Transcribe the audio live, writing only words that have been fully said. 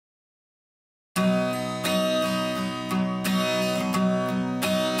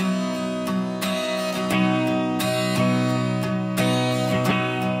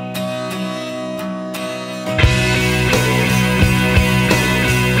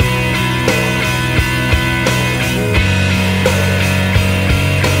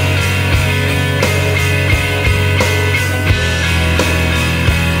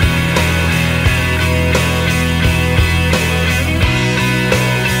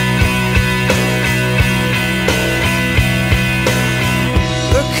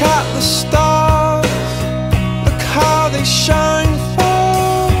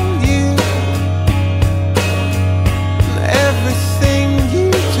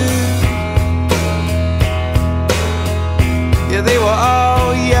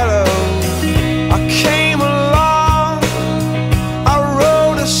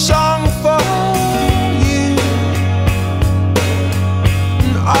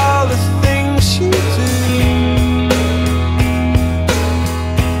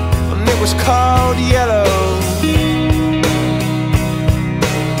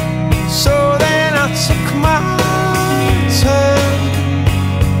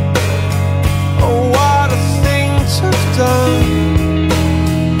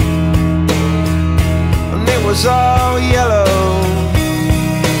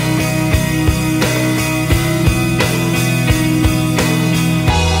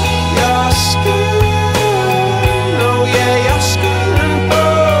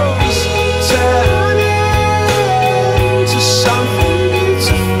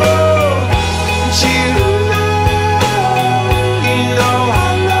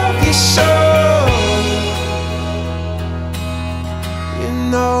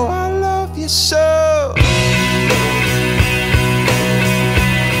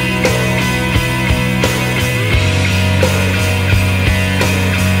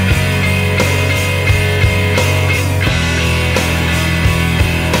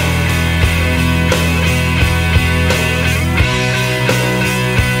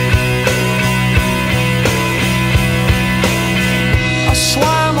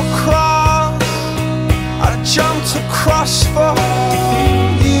cross for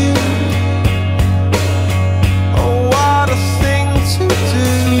you. Oh, what a thing to do,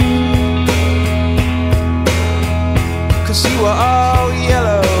 'cause you were all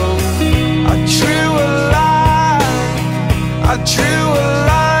yellow. I drew a line, I drew a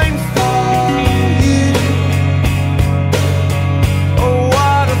line for you. Oh,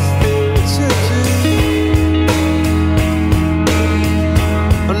 what a thing to do.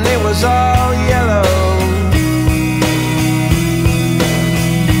 And it was all yellow.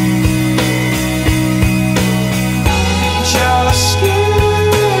 Your skin,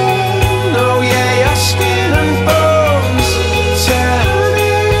 oh yeah, your skin and bones turn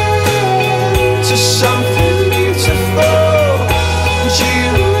into something beautiful. And you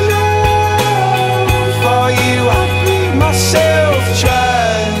know, for you I bleed myself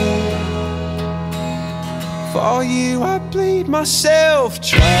dry. For you I bleed myself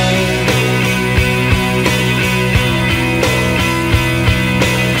dry.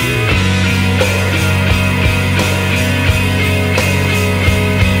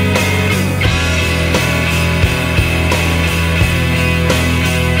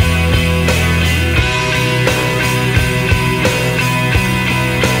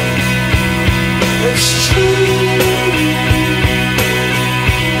 It's true.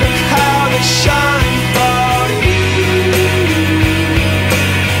 Look how they shine for you.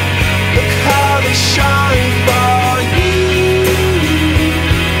 Look how they shine for you.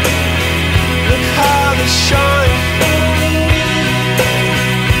 Look how they shine for you.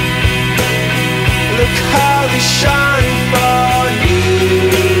 Look how they shine for you.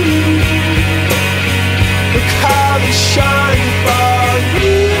 Look how they shine for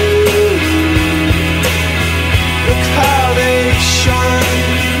you. Look how they shine.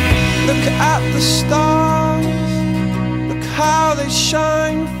 Look at the stars. Look how they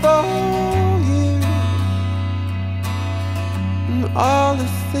shine for you. And all the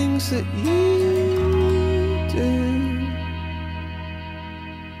things that you